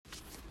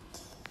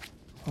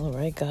All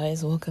right,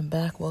 guys, welcome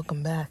back.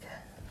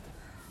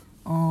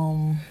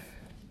 Um,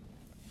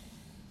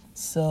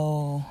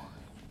 so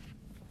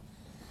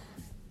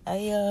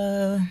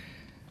I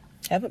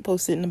haven't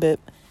posted in a bit.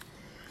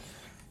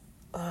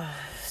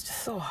 It's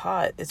just so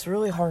hot. It's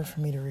really hard for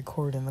me to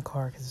record in the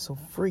car because it's so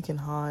freaking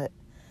hot.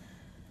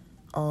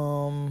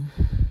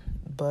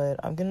 But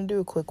I'm gonna do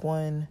a quick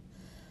one.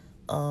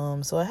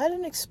 So I had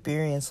an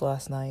experience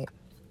last night,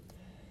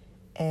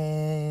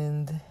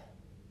 and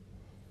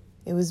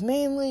it was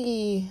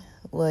mainly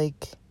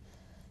like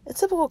a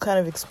typical kind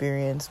of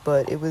experience,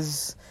 but it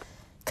was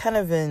kind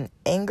of an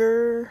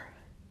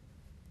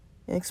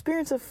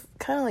experience of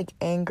kind of like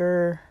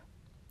anger.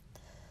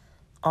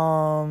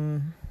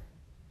 And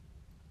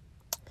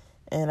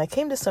I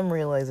came to some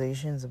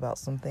realizations about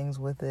some things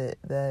with it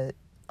that,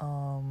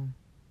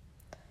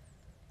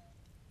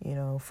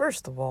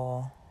 first of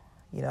all,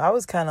 I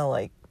was kind of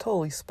like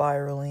totally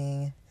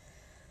spiraling.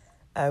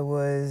 I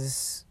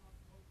was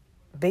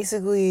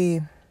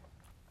basically,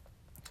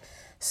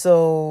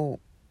 so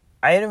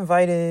I had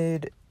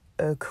invited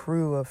a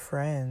crew of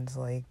friends,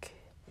 like,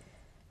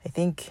 I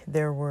think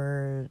there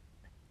were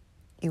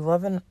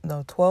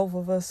 12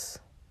 of us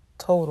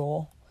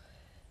total,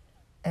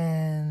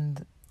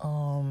 and,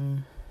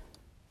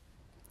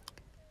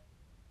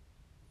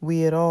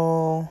 we had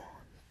all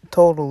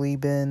totally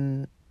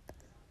been,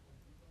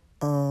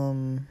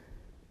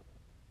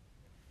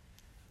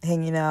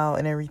 hanging out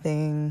and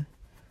everything.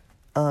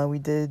 We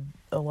did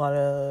a lot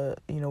of,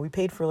 we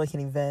paid for like an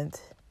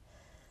event,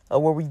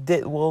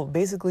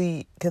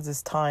 basically, because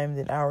it's timed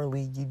and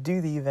hourly, you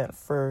do the event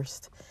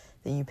first,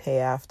 then you pay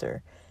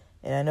after.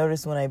 And I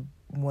noticed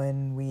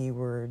when we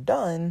were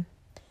done,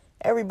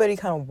 everybody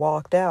kind of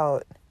walked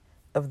out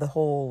of the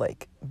whole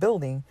like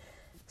building.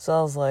 So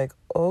I was like,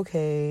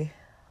 okay,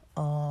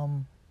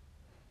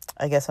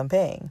 I guess I'm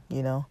paying,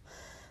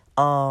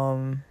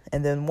 And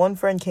then one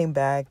friend came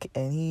back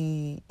and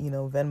he,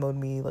 Venmoed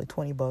me like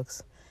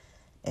 $20,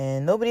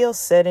 and nobody else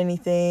said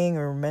anything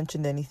or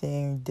mentioned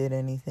anything or did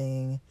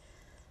anything.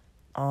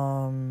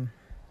 And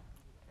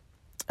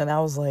I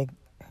was like,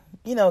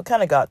 it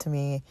kind of got to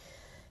me.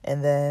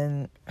 And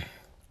then,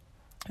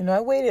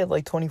 I waited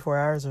like 24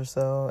 hours or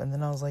so, and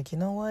then I was like, you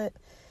know what?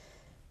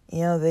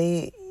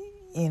 They,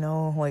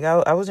 like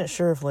I wasn't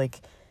sure if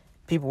like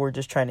people were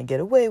just trying to get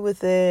away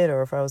with it,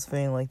 or if I was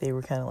feeling like they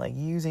were kind of like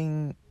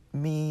using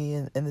me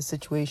in the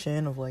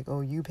situation of like,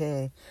 oh, you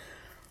pay.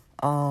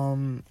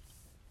 I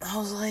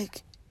was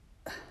like,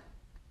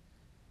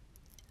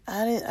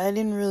 I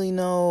didn't really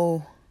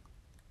know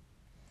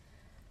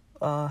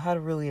how to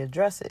really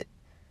address it,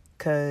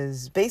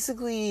 because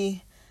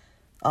basically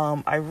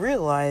I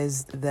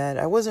realized that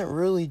I wasn't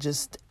really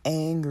just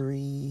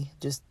angry,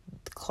 just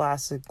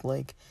classic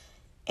like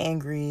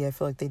angry, I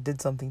feel like they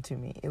did something to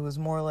me. It was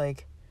more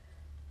like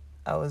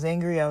I was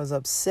angry, I was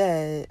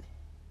upset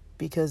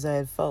because I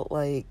had felt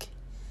like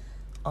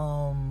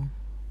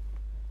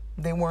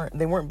they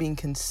weren't being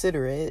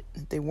considerate.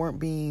 They weren't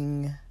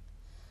being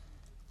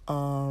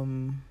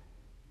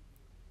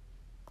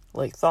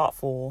like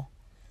thoughtful.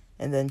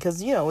 And then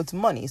cuz it's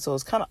money, so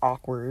it's kind of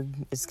awkward.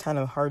 It's kind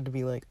of hard to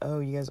be like, "Oh,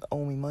 you guys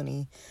owe me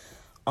money."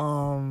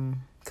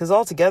 Cuz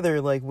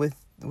altogether, like with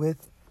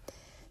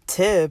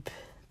tip,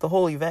 the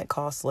whole event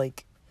costs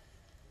like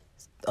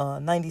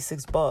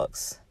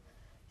 $96,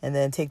 and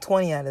then take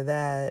 20 out of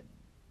that,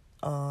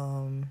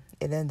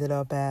 it ended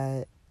up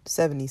at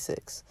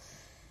 76.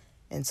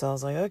 And so I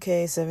was like,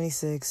 okay,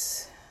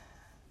 76.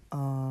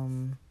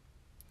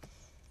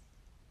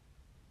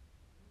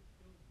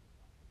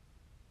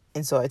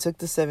 And so I took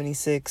the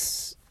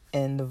 76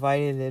 and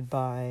divided it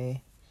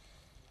by,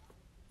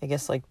 I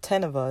guess, like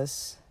 10 of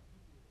us.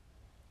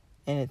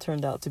 And it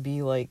turned out to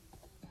be like,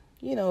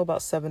 about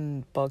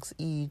 $7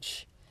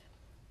 each.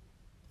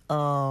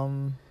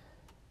 And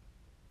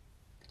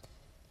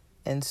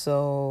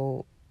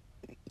so,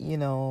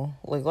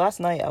 like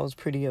last night I was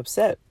pretty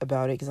upset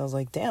about it because I was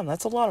like, damn,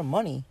 that's a lot of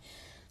money.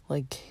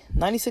 Like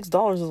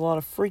 $96 is a lot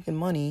of freaking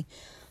money.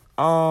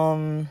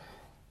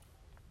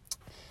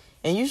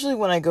 And usually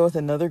when I go with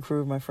another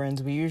crew of my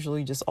friends, we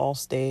usually just all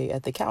stay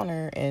at the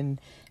counter and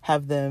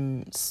have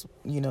them,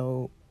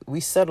 we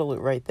settle it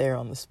right there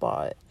on the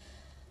spot.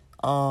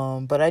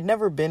 But I'd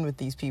never been with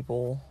these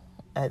people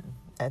at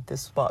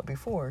this spot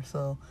before.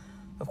 So,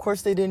 of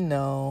course, they didn't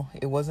know.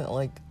 It wasn't,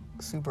 like,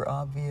 super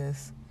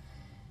obvious.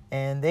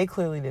 And they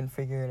clearly didn't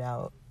figure it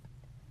out.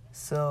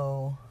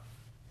 So,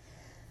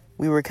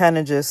 we were kind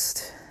of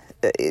just,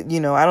 I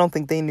don't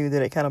think they knew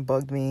that it kind of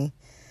bugged me.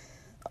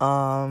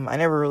 I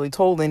never really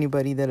told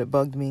anybody that it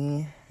bugged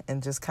me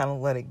and just kind of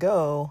let it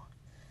go.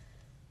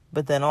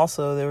 But then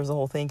also there was a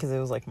whole thing because it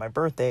was like my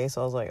birthday.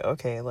 So I was like,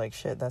 okay, like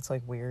shit, that's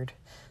like weird.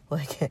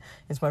 Like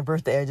it's my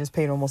birthday. I just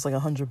paid almost like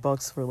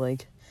 $100 for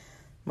like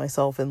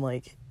myself and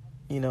like,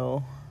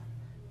 a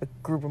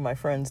group of my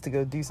friends to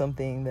go do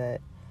something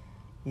that,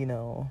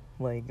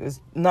 like it was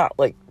not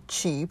like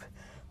cheap.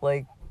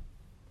 Like,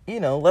 a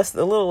little less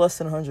than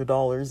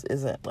 $100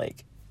 isn't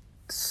like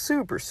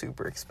super,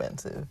 super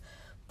expensive.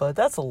 But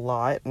that's a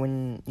lot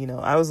when,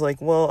 I was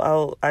like,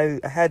 well, I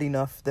had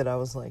enough that I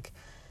was like,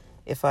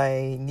 if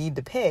I need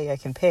to pay, I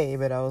can pay.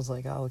 But I was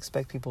like, I'll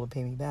expect people to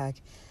pay me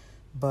back.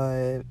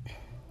 But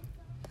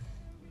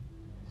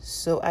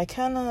so I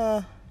kind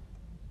of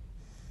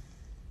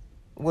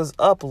was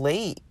up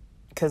late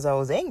because I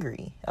was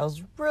angry. I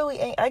was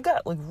really, I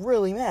got like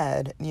really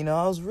mad,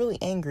 I was really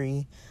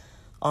angry.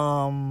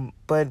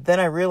 But then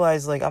I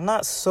realized like I'm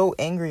not so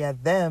angry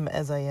at them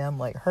as I am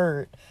like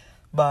hurt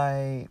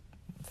by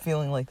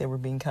feeling like they were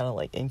being kind of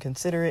like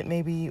inconsiderate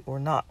maybe,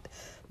 or not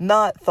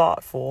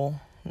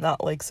thoughtful,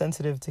 not like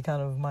sensitive to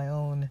kind of my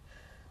own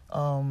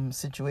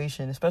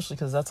situation, especially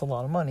because that's a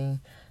lot of money.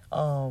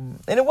 And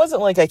it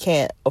wasn't like I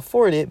can't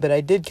afford it, but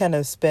I did kind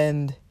of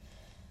spend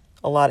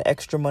a lot of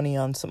extra money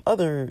on some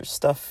other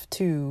stuff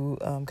too,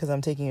 because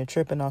I'm taking a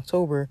trip in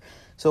October.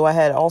 So I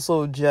had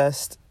also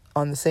just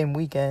on the same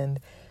weekend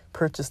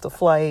purchased a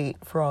flight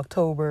for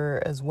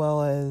October as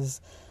well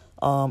as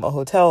a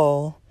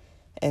hotel.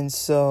 And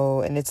it's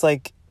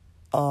like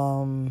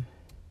for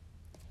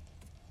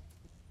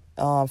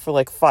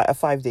like a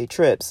 5-day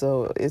trip.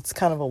 So it's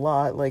kind of a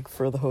lot, like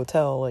for the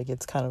hotel, like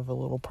it's kind of a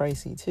little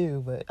pricey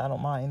too, but I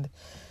don't mind.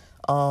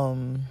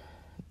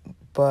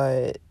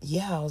 But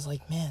yeah, I was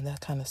like, man,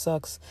 that kind of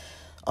sucks.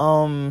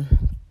 So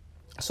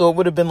it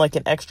would have been like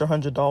an extra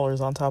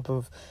 $100 on top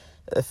of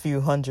a few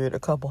hundred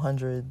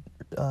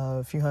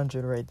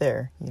right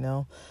there,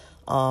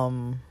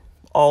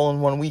 all in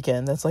one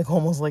weekend. That's like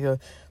almost like a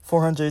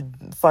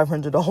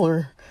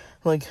 $500,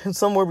 like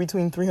somewhere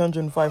between $300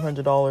 and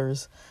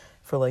 $500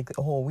 for like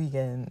a whole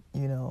weekend,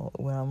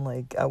 when I'm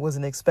like, I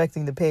wasn't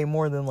expecting to pay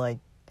more than like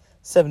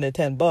 $7 to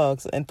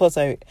 $10. And plus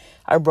I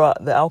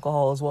brought the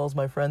alcohol as well as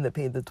my friend that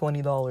paid the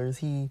 $20.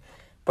 He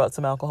brought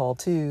some alcohol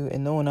too,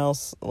 and no one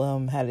else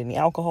had any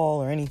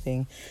alcohol or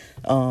anything.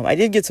 I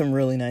did get some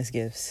really nice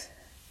gifts.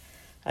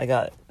 I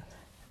got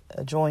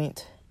a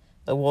joint,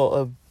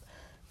 a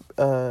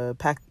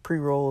packed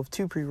pre-roll of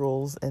 2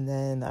 pre-rolls, and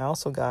then I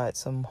also got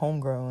some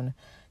homegrown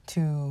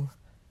 2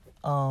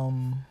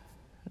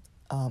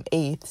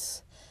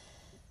 eighths.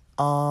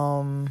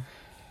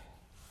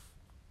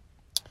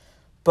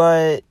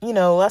 But,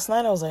 last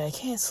night I was like, I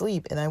can't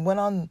sleep. And I went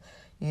on,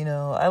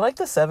 I like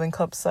the 7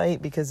 Cup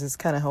site because it's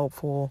kind of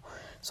helpful.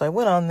 So I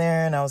went on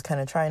there and I was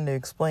kind of trying to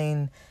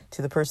explain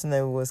to the person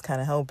that was kind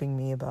of helping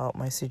me about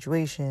my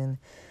situation,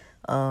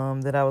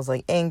 that I was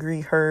like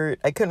angry, hurt.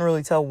 I couldn't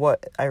really tell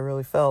what I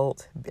really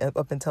felt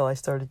up until I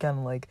started kind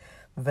of like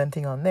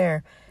venting on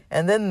there.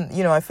 And then,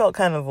 I felt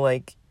kind of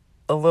like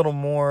a little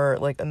more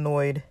like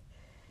annoyed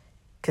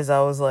because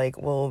I was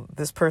like, well,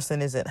 this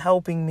person isn't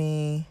helping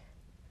me.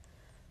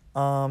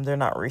 They're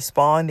not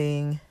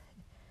responding.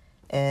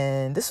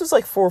 And this was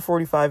like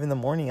 4:45 in the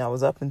morning I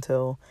was up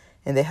until,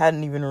 and they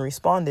hadn't even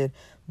responded.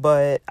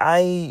 But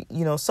I,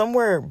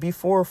 somewhere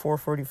before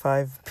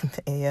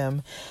 4:45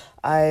 a.m.,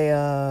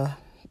 I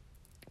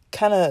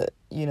kind of,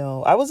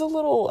 I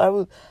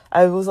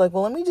was like,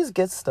 well, let me just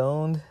get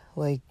stoned.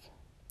 Like,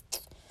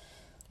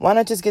 why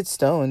not just get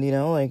stoned,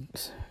 like,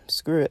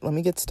 screw it, let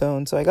me get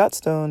stoned. So I got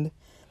stoned.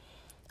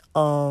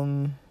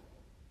 I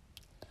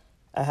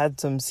had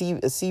some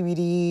a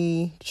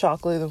CBD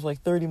chocolate that was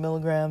like 30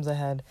 milligrams. I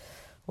had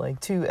like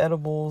 2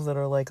 edibles that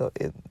are like,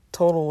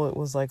 total it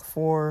was like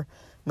 4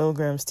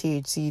 milligrams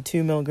THC,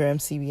 2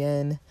 milligrams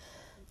CBN.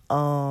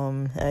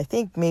 And I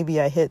think maybe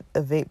I hit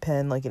a vape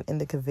pen, like an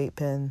indica vape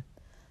pen,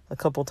 a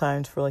couple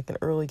times for like an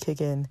early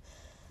kick in.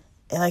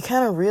 And I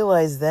kind of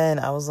realized then,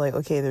 I was like,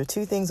 okay, there are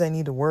 2 things I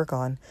need to work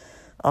on.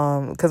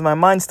 Because my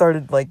mind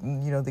started like,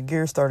 the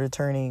gears started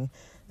turning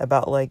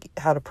about like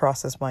how to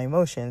process my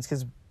emotions.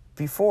 Because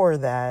before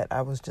that,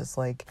 I was just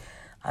like,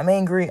 I'm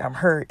angry, I'm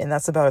hurt, and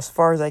that's about as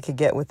far as I could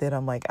get with it.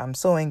 I'm like, I'm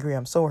so angry,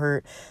 I'm so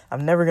hurt,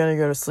 I'm never going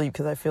to go to sleep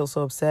because I feel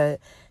so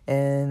upset,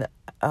 and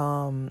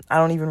I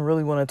don't even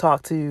really want to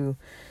talk to,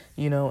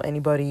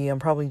 anybody. I'm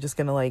probably just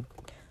going to, like,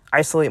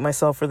 isolate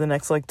myself for the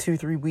next, like,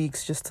 2-3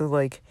 weeks just to,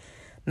 like,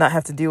 not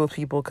have to deal with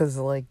people because,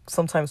 like,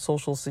 sometimes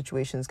social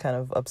situations kind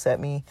of upset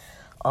me.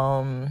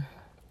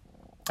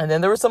 And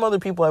then there were some other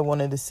people I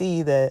wanted to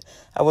see that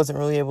I wasn't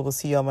really able to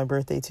see on my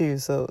birthday too.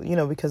 So,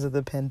 because of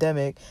the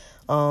pandemic.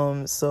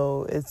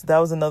 So that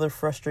was another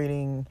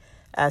frustrating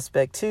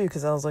aspect too,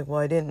 because I was like, well,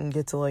 I didn't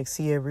get to like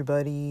see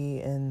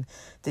everybody and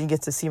didn't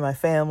get to see my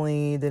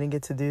family, didn't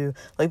get to do,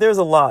 like, there's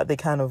a lot that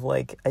kind of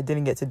like I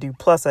didn't get to do.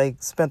 Plus I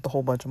spent a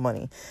whole bunch of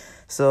money.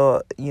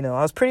 So, I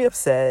was pretty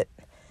upset.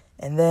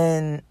 And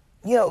then,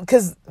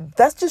 because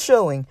that's just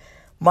showing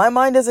my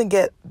mind doesn't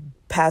get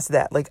past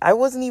that. Like, I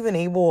wasn't even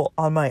able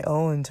on my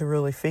own to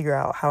really figure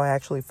out how I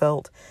actually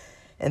felt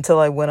until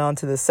I went on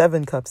to the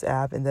 7 Cups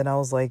app, and then I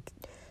was like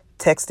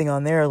texting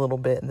on there a little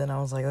bit, and then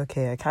I was like,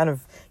 okay, I kind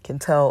of can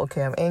tell,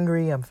 okay, I'm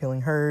angry, I'm feeling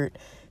hurt,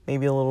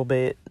 maybe a little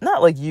bit,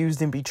 not like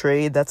used and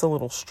betrayed, that's a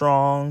little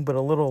strong, but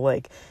a little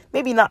like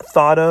maybe not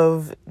thought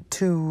of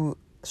too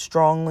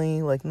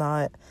strongly, like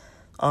not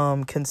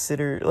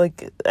considered,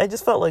 like I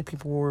just felt like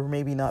people were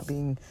maybe not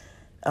being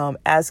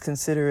as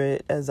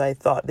considerate as I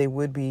thought they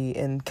would be,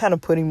 and kind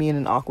of putting me in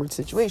an awkward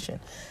situation.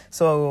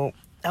 So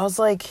I was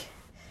like,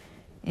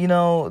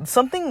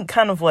 something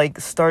kind of like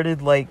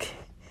started like,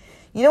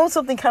 when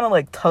something kind of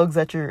like tugs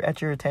at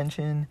your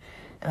attention,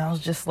 and I was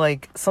just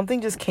like,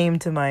 something just came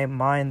to my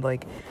mind,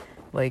 like,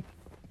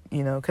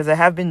 because I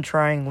have been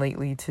trying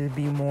lately to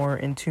be more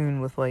in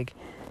tune with like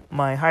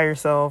my higher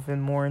self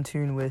and more in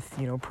tune with,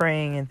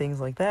 praying and things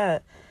like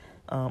that.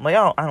 Like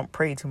I don't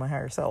pray to my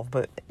higher self,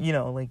 but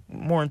like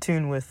more in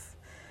tune with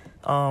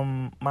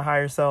my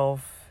higher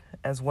self,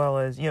 as well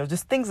as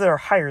just things that are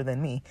higher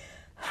than me,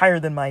 higher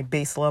than my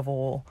base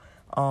level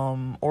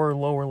or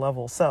lower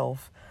level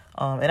self.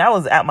 And I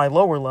was at my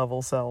lower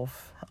level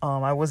self.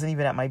 I wasn't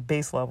even at my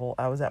base level.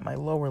 I was at my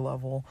lower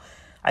level.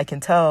 I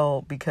can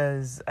tell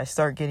because I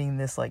start getting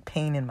this like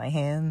pain in my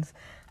hands.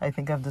 I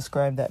think I've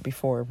described that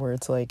before, where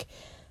it's like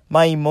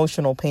my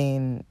emotional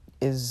pain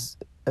is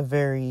a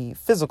very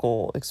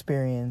physical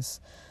experience.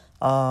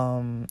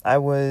 I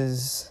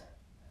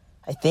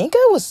think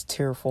I was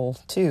tearful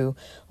too.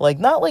 Like,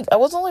 not like, I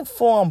wasn't like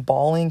full on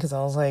bawling, because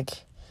I was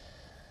like,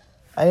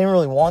 I didn't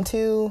really want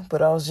to,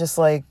 but I was just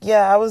like,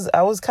 yeah, I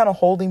was kind of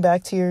holding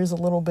back tears a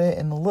little bit,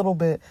 and a little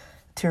bit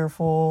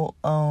tearful,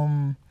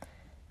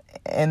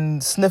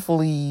 and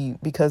sniffly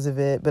because of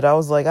it. But I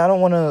was like, I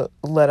don't want to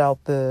let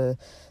out the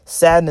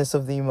sadness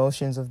of the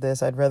emotions of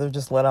this. I'd rather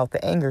just let out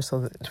the anger. So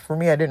that, for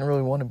me, I didn't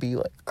really want to be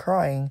like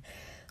crying,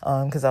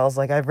 because I was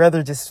like, I'd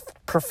rather just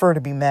prefer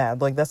to be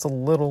mad. Like, that's a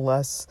little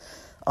less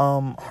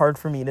hard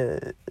for me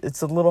to,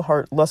 it's a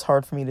little less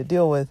hard for me to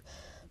deal with.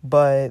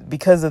 But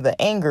because of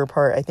the anger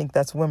part, I think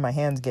that's when my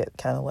hands get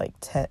kind of like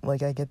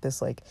like I get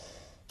this like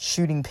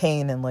shooting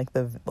pain, and like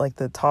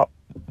the top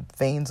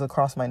veins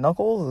across my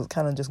knuckles, it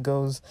kind of just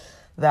goes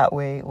that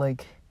way,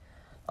 like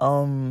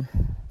and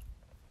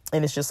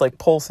it's just like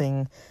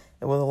pulsing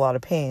with a lot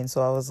of pain.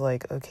 So I was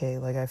like, okay,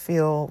 like I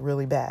feel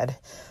really bad,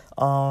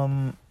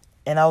 and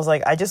I was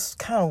like, I just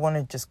kind of want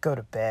to just go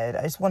to bed.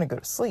 I just want to go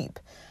to sleep.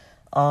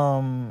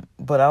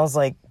 But I was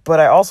like,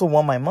 but I also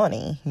want my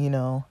money,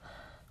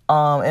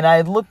 and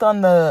I looked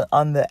on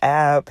the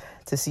app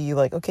to see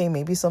like, okay,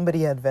 maybe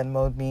somebody had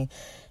Venmo'd me,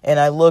 and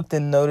I looked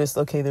and noticed,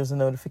 okay, there's a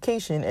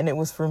notification, and it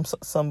was from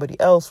somebody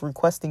else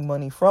requesting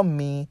money from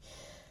me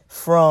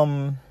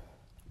from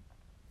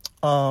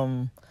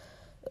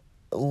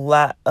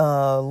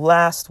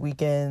last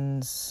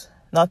weekend's,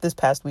 not this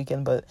past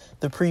weekend, but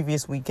the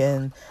previous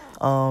weekend.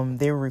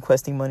 They were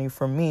requesting money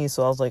from me,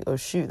 so I was like, oh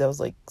shoot, that was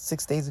like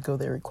 6 days ago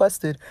they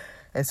requested,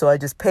 and so I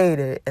just paid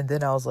it. And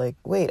then I was like,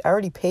 wait, I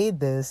already paid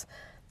this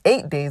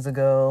 8 days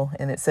ago,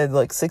 and it said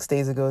like 6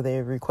 days ago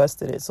they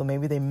requested it, so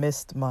maybe they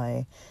missed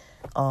my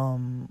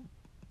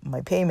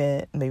my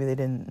payment. Maybe they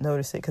didn't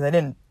notice it because I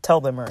didn't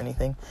tell them or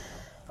anything.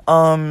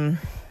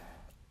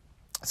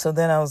 So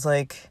then I was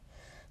like,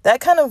 that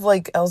kind of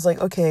like, I was like,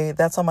 okay,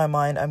 that's on my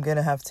mind, I'm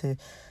gonna have to.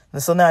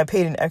 So now I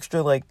paid an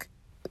extra like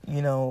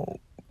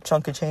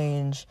chunk of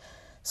change,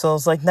 so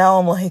it's like now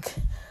I'm like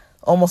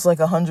almost like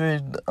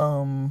 100,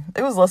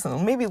 it was less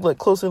than, maybe like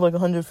closer to like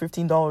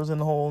 $115 in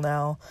the hole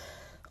now.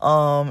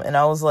 And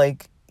I was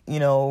like,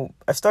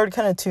 I started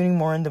kind of tuning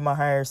more into my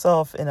higher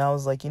self, and I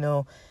was like,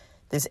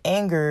 this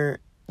anger,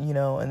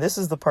 and this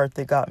is the part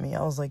that got me.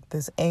 I was like,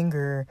 this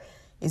anger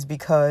is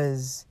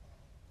because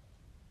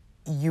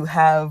you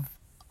have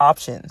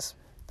options.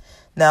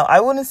 Now,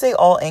 I wouldn't say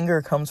all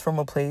anger comes from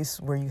a place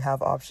where you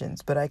have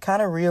options, but I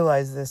kind of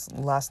realized this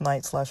last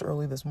night /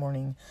 early this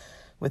morning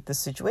with this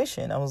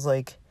situation. I was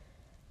like,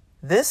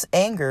 this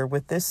anger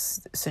with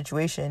this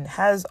situation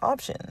has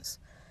options.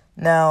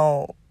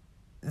 Now,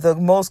 the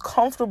most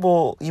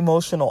comfortable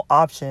emotional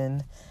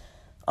option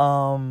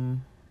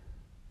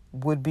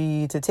would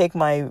be to take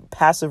my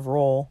passive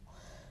role.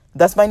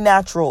 That's my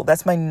natural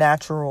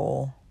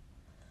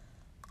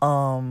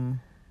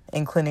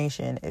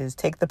inclination, is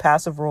take the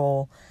passive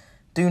role,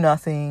 do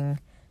nothing,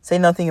 say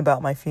nothing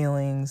about my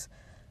feelings,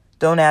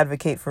 don't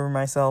advocate for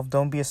myself,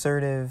 don't be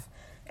assertive,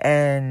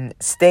 and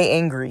stay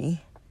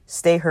angry,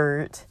 stay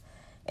hurt,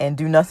 and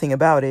do nothing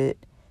about it,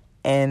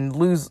 and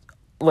lose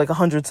like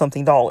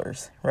 $100-something,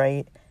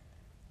 right?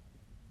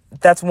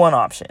 That's one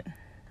option,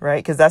 right?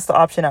 Because that's the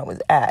option I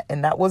was at,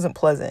 and that wasn't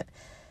pleasant.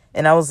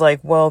 And I was like,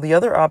 well, the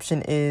other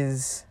option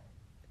is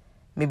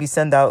maybe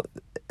send out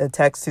a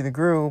text to the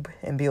group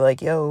and be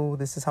like, yo,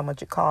 this is how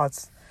much it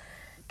costs.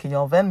 Can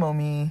y'all Venmo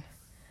me?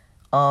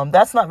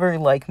 That's not very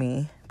like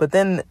me. But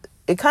then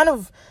it kind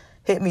of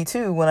hit me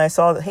too when I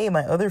saw that, hey,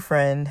 my other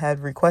friend had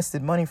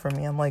requested money from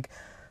me. I'm like,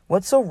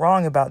 what's so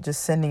wrong about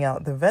just sending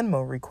out the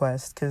Venmo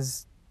request?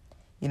 Because,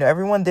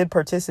 everyone did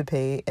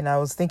participate, and I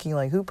was thinking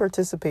like, who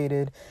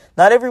participated?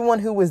 Not everyone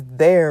who was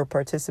there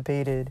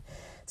participated.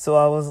 So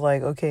I was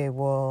like, okay,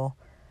 well,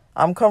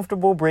 I'm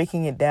comfortable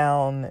breaking it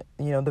down,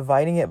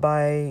 dividing it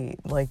by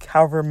like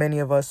however many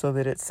of us so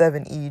that it's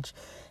 7 each,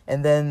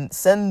 and then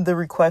send the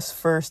request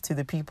first to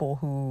the people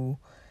who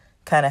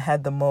kind of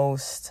had the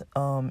most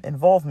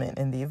involvement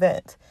in the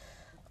event,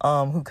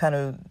 who kind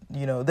of,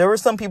 there were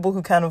some people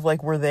who kind of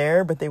like were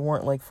there, but they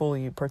weren't like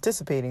fully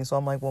participating. So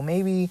I'm like, well,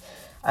 maybe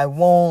I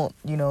won't,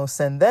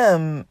 send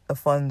them a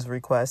funds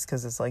request,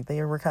 because it's like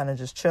they were kind of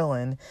just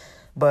chilling,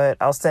 but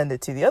I'll send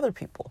it to the other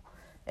people.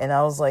 And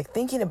I was like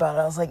thinking about it.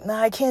 I was like,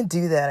 nah, I can't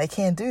do that. I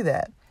can't do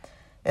that.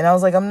 And I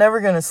was like, I'm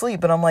never going to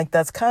sleep. But I'm like,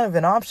 that's kind of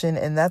an option.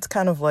 And that's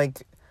kind of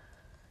like,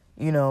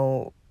 you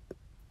know,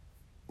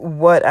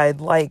 what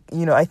I'd like.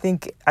 You know, I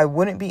think I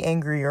wouldn't be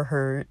angry or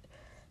hurt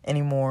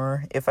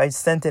anymore if I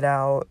sent it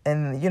out.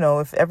 And, you know,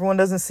 if everyone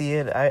doesn't see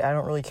it, I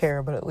don't really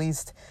care. But at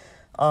least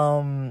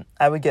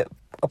I would get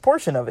a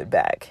portion of it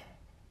back.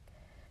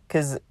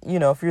 Because, you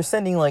know, if you're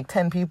sending like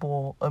 10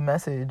 people a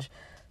message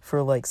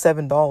for like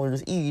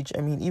 $7 each,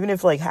 I mean, even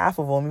if like half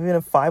of them, even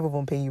if 5 of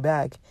them pay you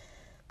back,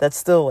 that's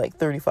still like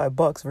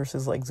 $35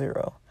 versus like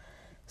 $0.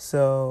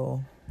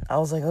 So I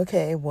was like,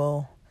 okay,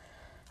 well,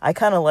 I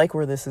kind of like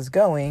where this is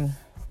going.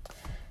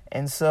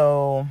 And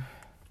so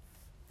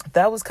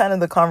that was kind of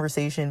the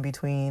conversation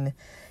between,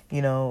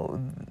 you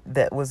know,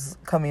 that was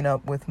coming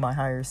up with my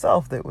higher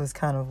self. That was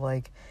kind of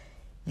like,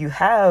 you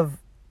have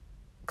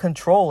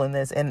control in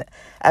this. And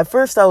at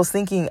first I was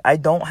thinking, I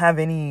don't have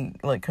any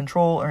like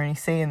control or any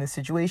say in this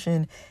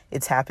situation.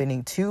 It's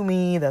happening to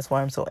me. That's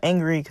why I'm so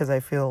angry, because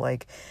I feel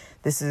like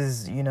this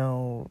is, you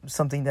know,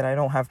 something that I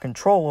don't have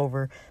control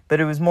over. But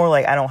it was more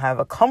like I don't have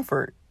a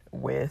comfort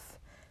with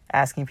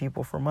asking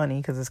people for money,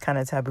 because it's kind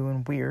of taboo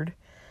and weird,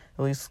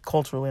 at least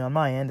culturally on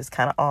my end. It's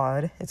kind of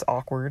odd. It's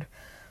awkward.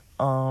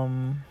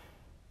 And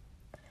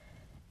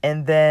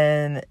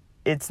then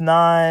it's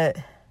not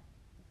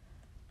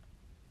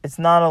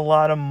a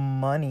lot of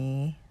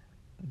money,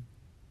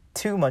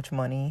 too much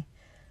money,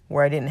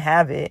 where I didn't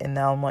have it, and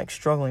now I'm like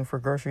struggling for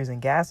groceries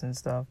and gas and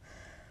stuff.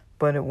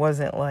 But it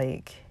wasn't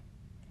like,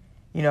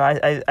 you know,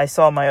 I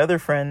saw my other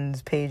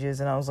friends' pages,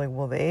 and I was like,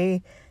 well,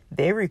 they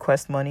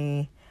request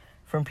money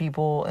from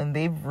people, and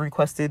they've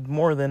requested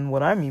more than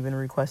what I'm even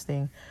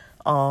requesting.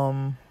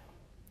 And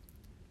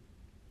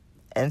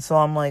so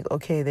I'm like,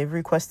 okay, they've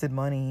requested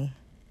money.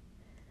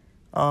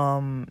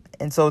 And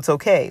so it's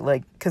okay.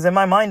 Like, cause in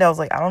my mind, I was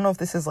like, I don't know if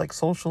this is like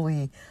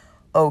socially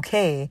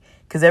okay.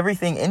 Cause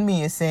everything in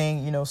me is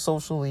saying, you know,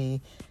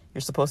 socially,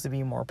 you're supposed to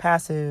be more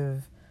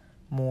passive,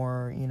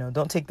 more, you know,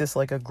 don't take this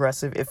like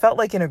aggressive. It felt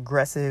like an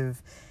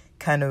aggressive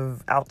kind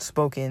of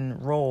outspoken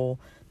role.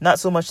 Not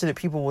so much that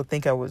people would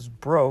think I was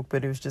broke,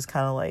 but it was just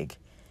kind of like,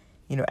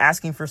 you know,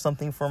 asking for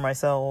something for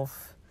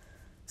myself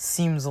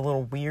seems a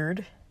little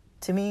weird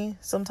to me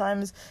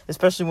sometimes,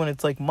 especially when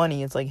it's like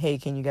money. It's like, hey,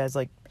 can you guys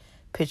like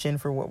pitch in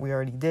for what we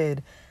already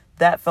did?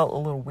 That felt a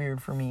little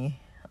weird for me.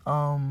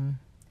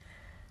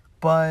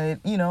 But,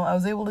 you know, I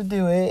was able to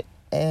do it,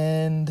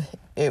 and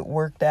it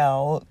worked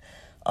out.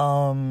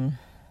 Some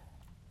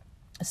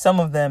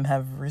of them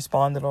have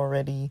responded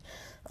already.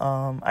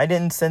 I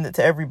didn't send it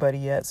to everybody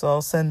yet, so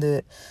I'll send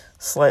it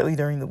slightly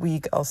during the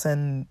week. I'll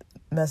send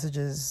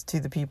messages to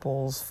the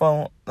people's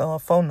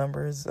phone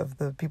numbers of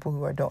the people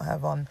who I don't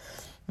have on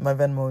my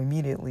Venmo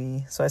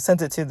immediately. So I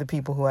sent it to the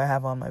people who I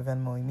have on my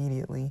Venmo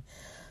immediately.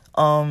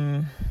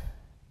 But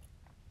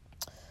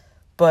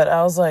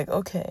I was like,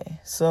 okay,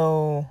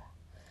 so,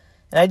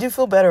 and I do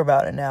feel better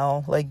about it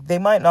now. Like, they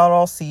might not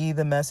all see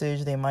the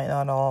message. They might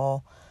not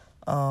all,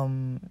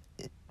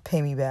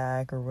 pay me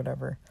back or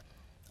whatever.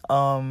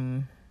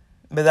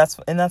 But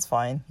that's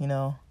fine. You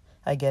know,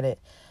 I get it.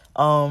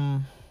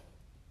 But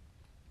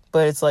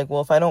it's like,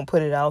 well, if I don't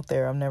put it out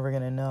there, I'm never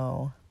going to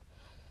know.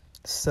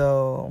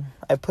 So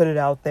I put it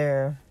out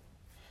there.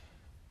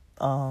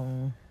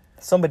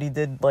 Somebody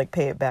did like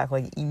pay it back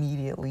like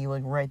immediately,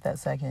 like right that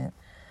second.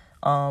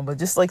 But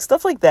just like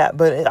stuff like that.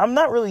 But I'm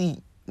not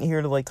really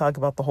here to like talk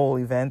about the whole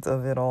event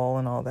of it all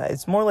and all that.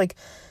 It's more like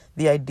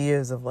the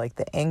ideas of like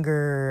the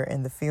anger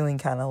and the feeling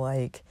kind of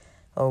like,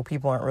 oh,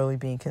 people aren't really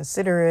being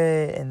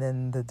considerate. And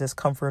then the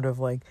discomfort of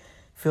like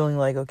feeling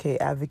like, okay,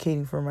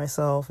 advocating for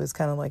myself is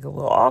kind of like a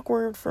little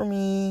awkward for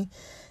me.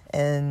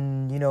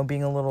 And, you know,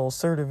 being a little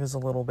assertive is a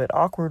little bit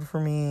awkward for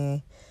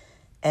me.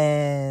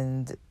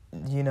 And,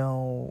 you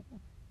know,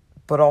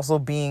 but also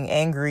being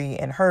angry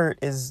and hurt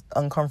is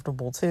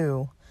uncomfortable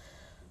too.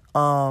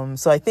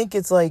 So I think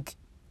it's like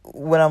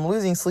when I'm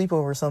losing sleep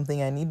over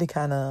something, I need to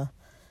kind of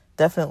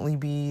definitely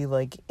be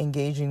like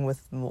engaging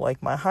with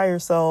like my higher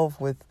self,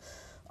 with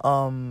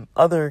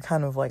other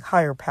kind of like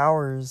higher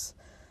powers,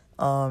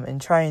 and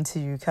trying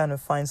to kind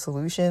of find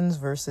solutions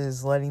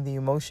versus letting the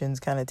emotions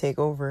kind of take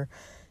over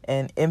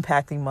and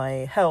impacting my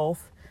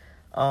health.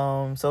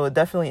 So it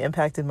definitely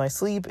impacted my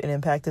sleep. It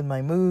impacted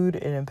my mood.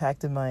 It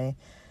impacted my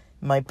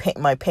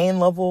pain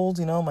levels,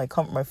 you know,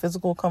 my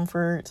physical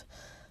comfort,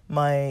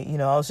 I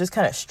was just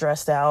kind of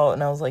stressed out,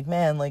 and I was like,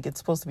 man, like it's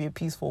supposed to be a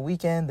peaceful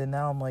weekend. And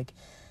now I'm like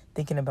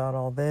thinking about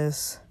all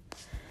this.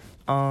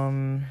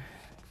 So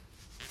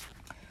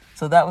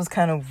that was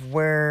kind of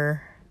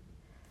where,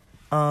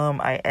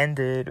 I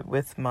ended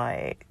with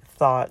my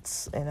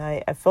thoughts, and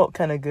I felt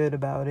kind of good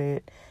about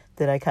it,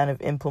 that I kind of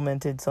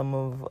implemented some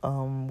of,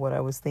 what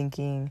I was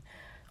thinking.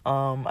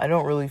 I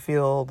don't really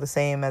feel the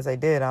same as I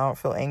did. I don't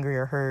feel angry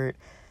or hurt.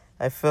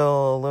 I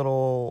feel a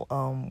little,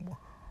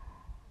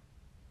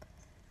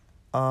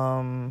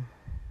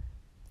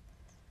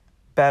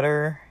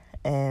 better,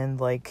 and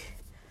like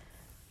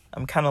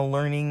I'm kind of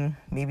learning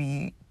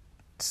maybe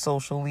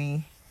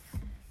socially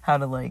how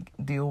to like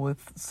deal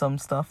with some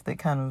stuff that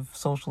kind of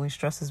socially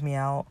stresses me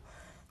out.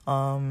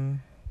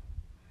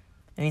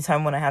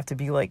 Anytime when I have to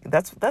be like,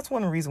 that's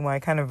one reason why I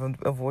kind of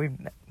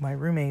avoid my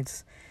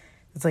roommates.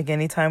 It's like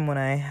anytime when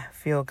I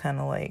feel kind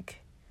of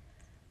like,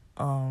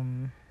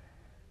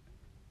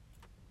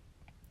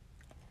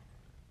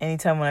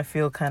 anytime when I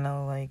feel kind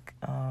of like,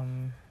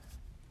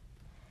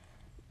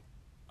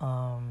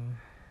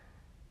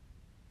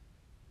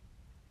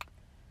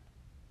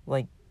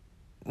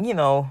 you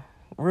know,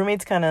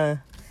 roommates can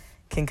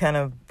kind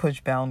of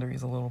push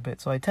boundaries a little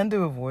bit. So I tend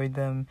to avoid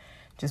them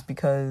just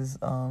because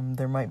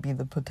there might be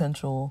the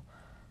potential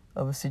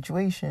of a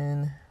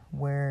situation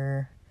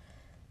where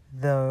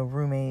the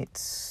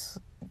roommates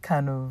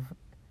kind of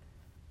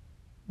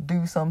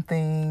do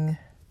something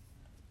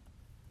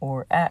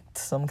or act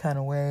some kind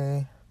of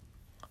way,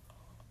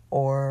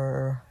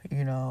 or,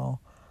 you know,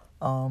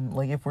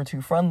 like if we're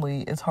too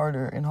friendly, it's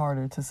harder and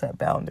harder to set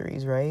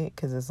boundaries, right?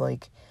 Because it's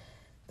like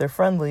they're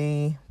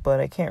friendly, but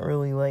I can't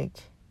really like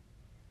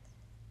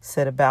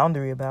set a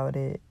boundary about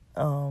it.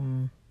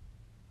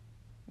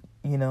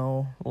 You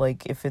know,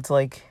 like if it's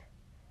like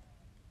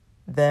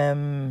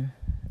them,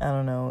 I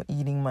don't know,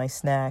 eating my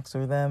snacks,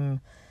 or them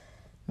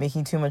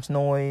making too much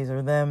noise,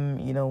 or them,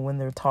 you know, when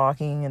they're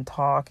talking and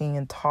talking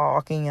and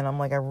talking, and I'm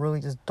like, I really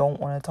just don't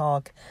want to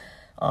talk.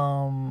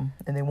 And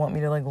they want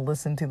me to like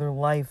listen to their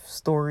life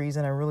stories,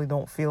 and I really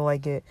don't feel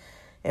like it.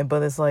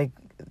 But it's like,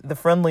 the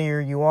friendlier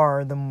you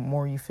are, the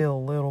more you feel a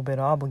little bit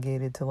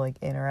obligated to like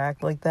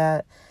interact like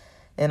that.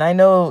 And I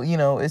know, you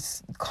know,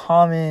 it's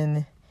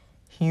common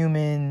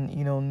human,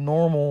 you know,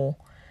 normal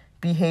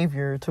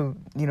behavior to,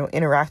 you know,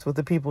 interact with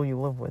the people you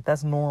live with.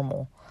 That's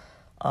normal.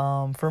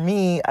 For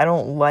me, I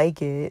don't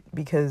like it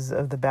because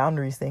of the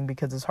boundaries thing,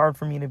 because it's hard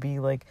for me to be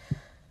like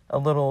a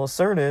little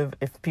assertive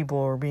if people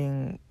are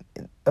being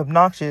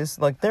obnoxious.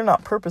 Like, they're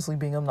not purposely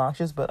being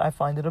obnoxious, but I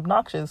find it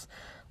obnoxious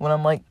when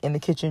I'm like in the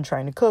kitchen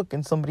trying to cook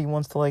and somebody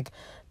wants to like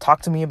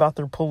talk to me about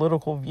their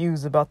political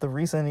views about the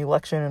recent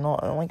election and all.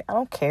 And I'm like, I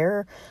don't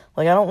care.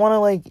 Like, I don't want to,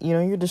 like, you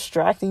know, you're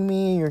distracting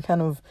me. You're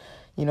kind of,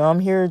 you know, I'm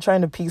here trying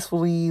to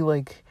peacefully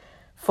like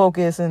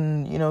focus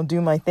and, you know,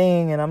 do my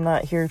thing, and I'm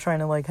not here trying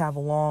to like have a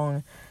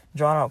long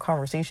drawn out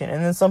conversation.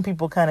 And then some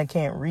people kind of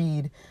can't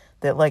read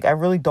that, like, I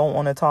really don't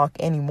want to talk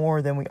any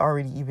more than we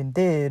already even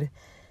did.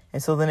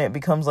 And so then it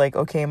becomes like,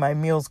 okay, my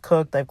meal's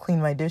cooked, I've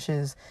cleaned my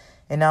dishes,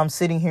 and now I'm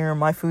sitting here and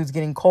my food's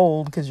getting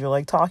cold because you're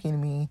like talking to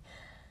me,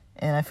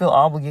 and I feel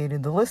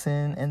obligated to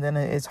listen, and then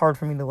it's hard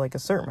for me to like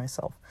assert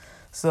myself.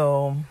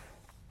 So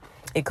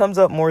it comes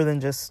up more than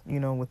just, you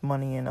know, with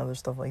money and other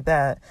stuff like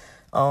that.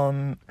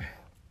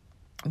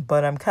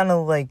 But I'm kind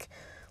of like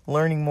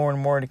learning more and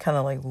more to kind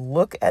of like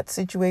look at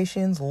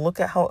situations, look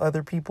at how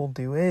other people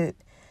do it.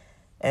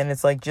 And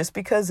it's like, just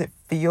because it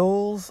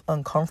feels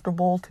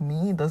uncomfortable to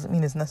me doesn't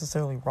mean it's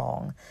necessarily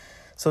wrong.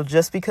 So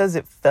just because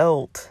it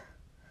felt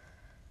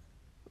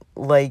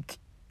like,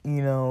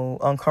 you know,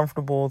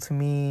 uncomfortable to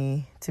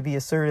me to be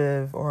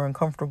assertive, or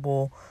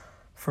uncomfortable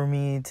for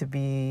me to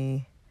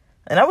be,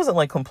 and I wasn't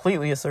like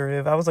completely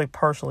assertive, I was like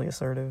partially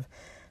assertive,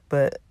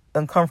 but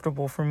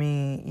uncomfortable for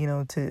me, you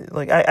know, to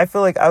like, I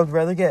feel like I'd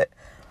rather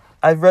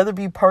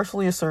be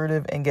partially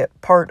assertive and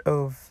get part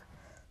of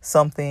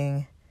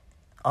something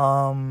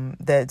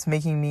that's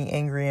making me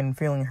angry and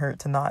feeling hurt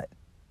to not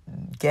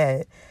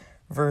get,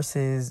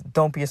 versus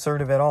don't be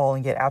assertive at all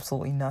and get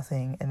absolutely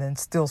nothing and then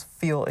still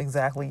feel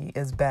exactly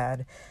as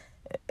bad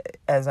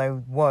as I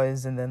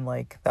was. And then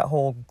like that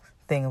whole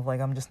thing of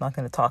like, I'm just not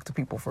going to talk to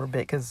people for a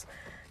bit because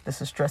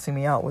this is stressing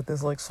me out with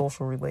this like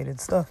social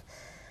related stuff.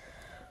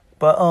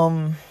 But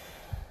I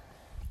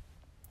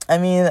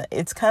mean,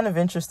 it's kind of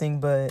interesting,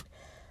 but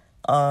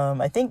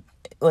I think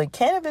like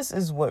cannabis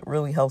is what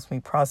really helps me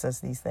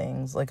process these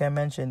things. Like I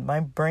mentioned,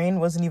 my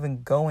brain wasn't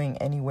even going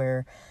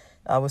anywhere.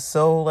 I was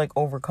so like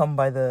overcome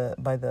by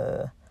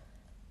the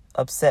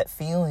upset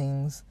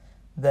feelings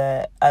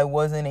that I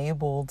wasn't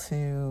able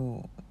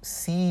to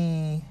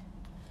see,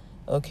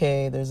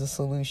 okay, there's a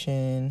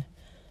solution.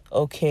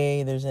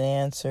 Okay, there's an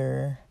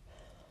answer.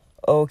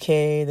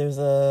 Okay, there's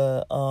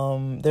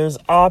there's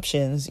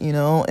options, you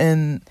know,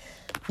 and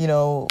you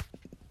know,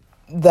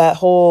 that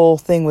whole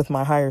thing with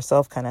my higher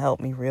self kind of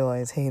helped me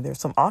realize, hey, there's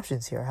some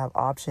options here. I have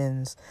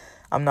options.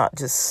 I'm not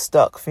just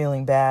stuck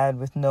feeling bad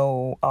with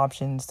no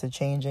options to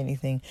change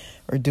anything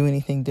or do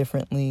anything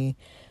differently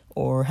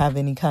or have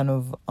any kind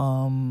of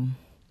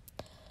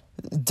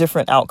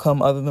different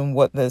outcome other than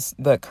what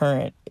the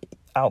current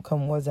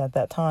outcome was at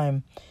that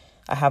time.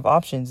 I have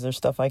options. There's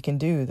stuff I can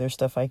do. There's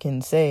stuff I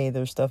can say.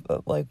 There's stuff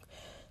like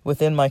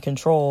within my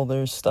control.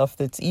 There's stuff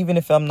that's, even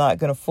if I'm not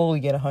going to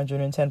fully get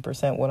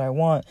 110% what I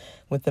want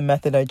with the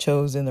method I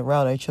chose and the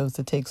route I chose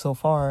to take so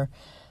far,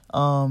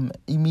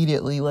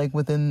 immediately, like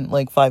within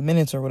like 5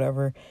 minutes or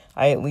whatever,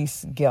 I at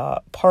least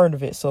got part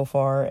of it so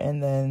far,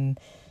 and then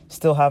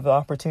still have the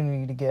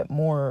opportunity to get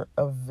more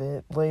of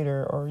it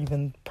later, or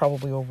even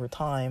probably over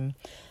time.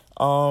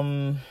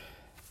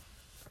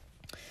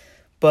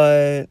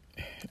 But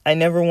I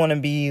never want to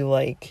be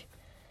like,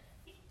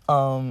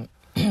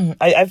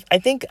 I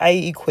think I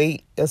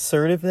equate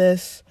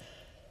assertiveness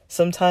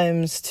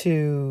sometimes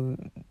to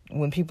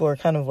when people are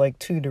kind of like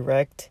too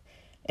direct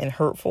and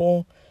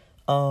hurtful.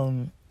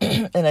 And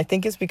I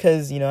think it's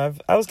because,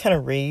 I was kind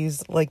of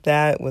raised like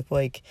that with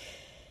like,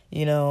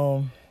 you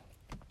know,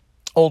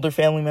 older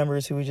family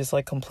members who would just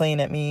like complain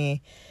at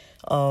me,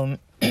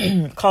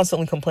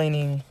 constantly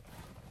complaining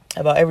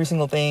about every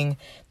single thing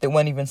that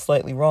went even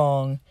slightly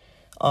wrong.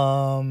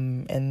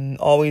 And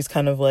always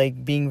kind of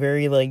like being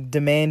very like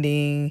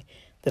demanding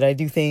that I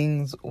do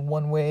things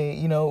one way.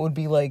 It would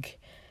be like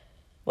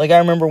I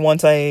remember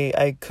once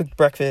I cooked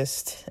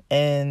breakfast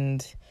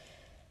and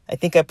I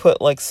think I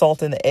put like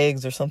salt in the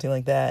eggs or something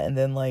like that. And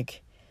then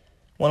like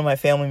one of my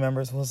family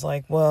members was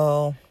like,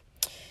 well,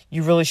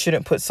 you really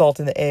shouldn't put salt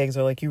in the eggs,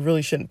 or like you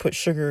really shouldn't put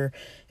sugar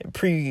in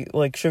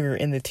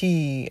the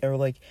tea, or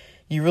like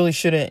you really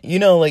shouldn't,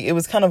 like it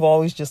was kind of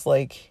always just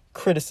like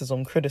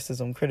criticism.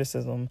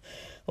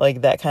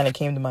 Like that kind of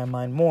came to my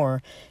mind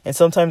more. And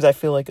sometimes I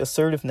feel like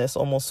assertiveness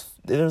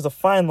there's a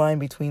fine line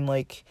between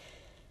like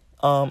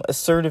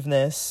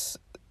assertiveness,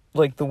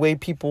 like the way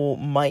people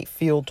might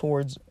feel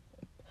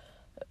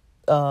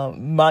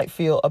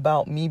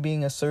about me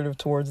being assertive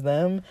towards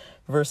them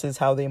versus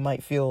how they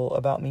might feel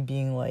about me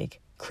being like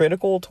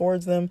critical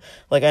towards them.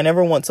 Like I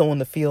never want someone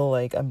to feel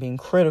like I'm being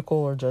critical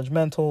or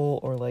judgmental,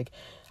 or like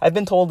I've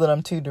been told that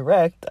I'm too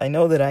direct. I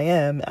know that I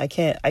am. I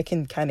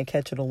can kind of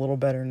catch it a little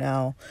better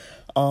now,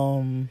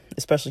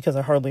 especially because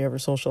I hardly ever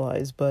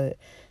socialize, but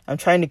I'm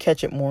trying to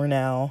catch it more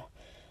now.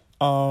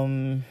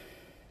 A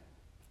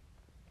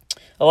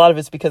lot of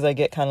it's because I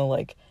get kind of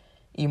like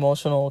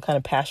emotional, kind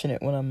of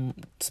passionate when I'm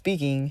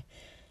speaking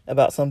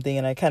about something,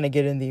 and I kind of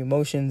get in the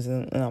emotions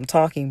and I'm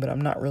talking, but I'm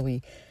not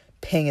really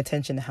paying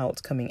attention to how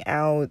it's coming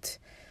out.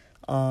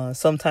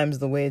 Sometimes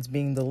the way it's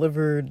being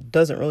delivered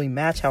doesn't really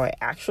match how I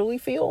actually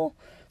feel.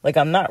 Like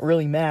I'm not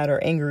really mad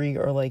or angry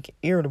or like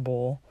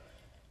irritable.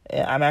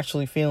 I'm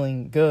actually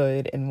feeling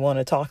good and want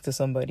to talk to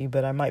somebody,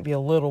 but I might be a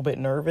little bit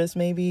nervous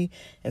maybe,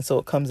 and so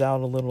it comes out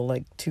a little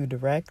like too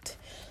direct.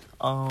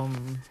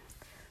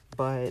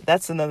 But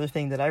that's another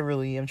thing that I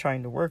really am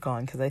trying to work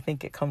on, because I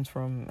think it comes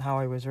from how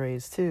I was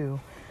raised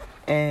too.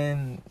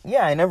 And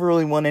yeah, I never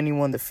really want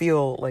anyone to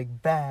feel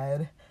like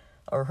bad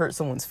or hurt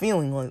someone's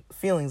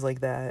feelings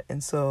like that.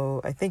 And so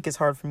I think it's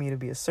hard for me to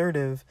be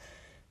assertive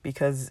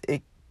because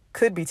it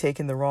could be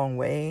taken the wrong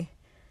way.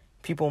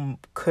 People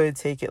could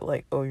take it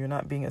like, oh, you're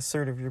not being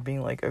assertive, you're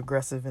being like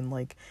aggressive and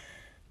like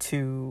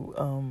too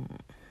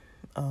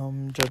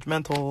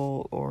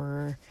judgmental,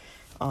 or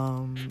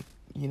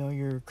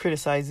you're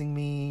criticizing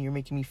me, you're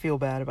making me feel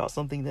bad about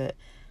something that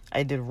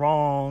I did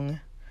wrong.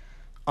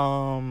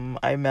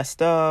 I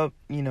messed up.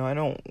 I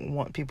don't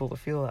want people to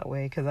feel that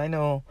way, because I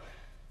know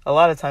a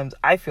lot of times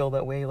I feel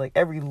that way. Like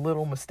every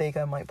little mistake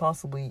I might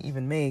possibly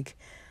even make,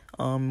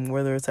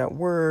 whether it's at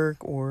work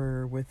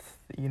or with,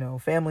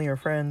 family or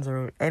friends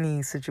or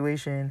any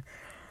situation,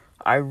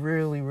 I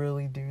really,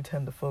 really do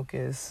tend to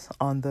focus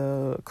on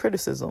the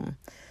criticism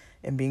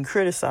and being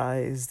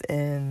criticized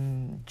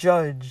and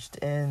judged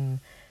and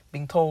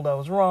being told I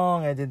was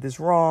wrong, I did this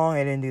wrong,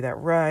 I didn't do that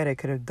right, I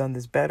could have done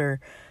this better.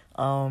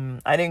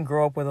 I didn't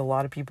grow up with a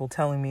lot of people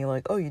telling me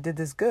like, oh, you did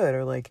this good,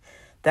 or like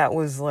that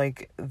was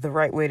like the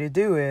right way to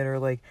do it, or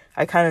like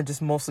I kind of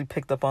just mostly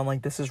picked up on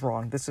like, this is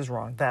wrong,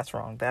 that's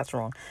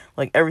wrong.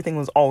 Like everything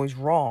was always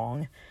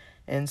wrong.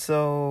 And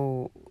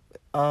so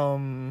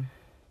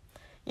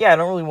yeah, I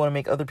don't really want to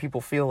make other people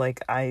feel like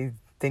I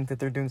think that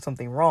they're doing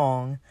something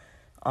wrong.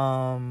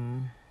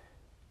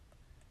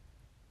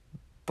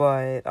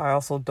 But I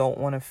also don't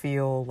want to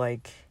feel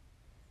like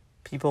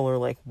people are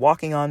like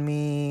walking on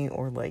me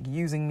or like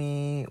using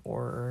me,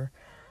 or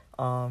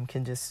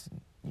can just,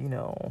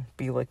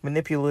 be like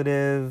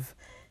manipulative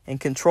and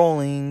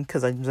controlling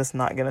because I'm just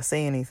not going to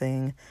say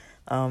anything,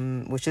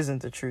 which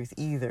isn't the truth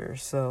either.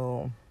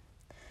 So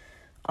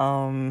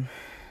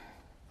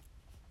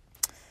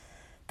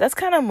that's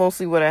kind of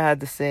mostly what I had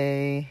to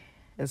say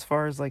as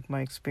far as like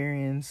my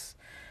experience.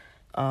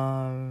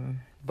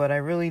 But I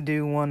really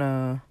do want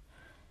to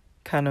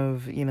kind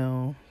of,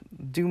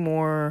 do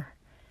more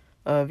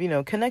of,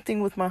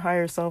 connecting with my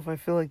higher self. I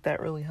feel like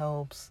that really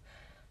helps.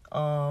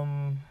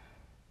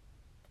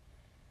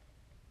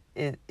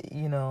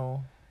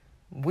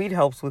 Weed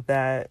helps with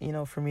that,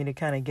 for me to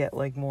kind of get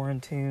like more in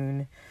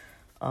tune,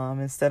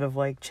 instead of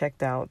like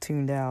checked out,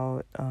 tuned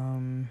out.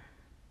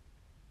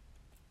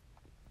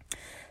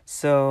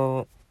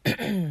 So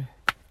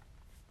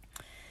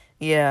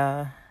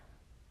yeah,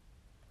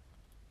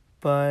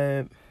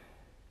 but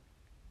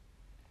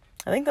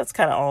I think that's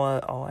kind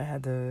of all I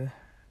had to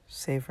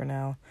say for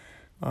now.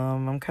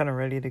 I'm kind of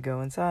ready to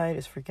go inside.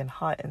 It's freaking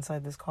hot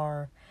inside this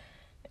car,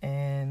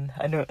 and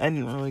I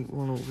didn't really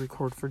want to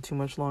record for too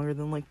much longer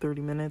than like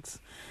 30 minutes.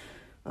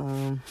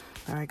 All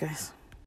right, guys.